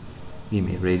do, we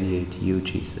may radiate you,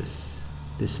 Jesus.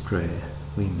 This prayer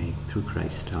we make through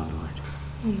Christ our Lord.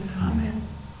 Amen. Amen.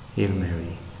 Hail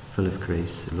Mary, full of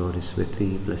grace, the Lord is with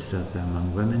thee. Blessed art thou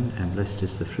among women, and blessed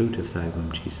is the fruit of thy womb,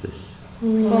 Jesus.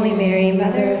 Holy Mary,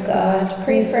 Mother of God,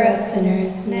 pray for us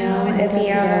sinners, now and at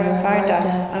the hour of our death.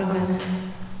 Amen.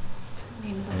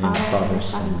 In the name of the Father,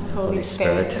 Son, and Holy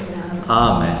Spirit.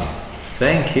 Amen.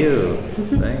 Thank you.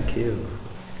 Thank you.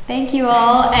 Thank you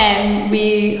all, and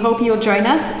we hope you'll join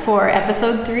us for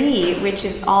episode 3, which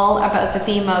is all about the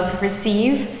theme of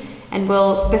receive, and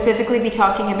we'll specifically be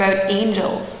talking about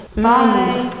angels.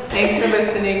 Bye. Thanks for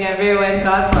listening, everyone.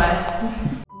 God bless.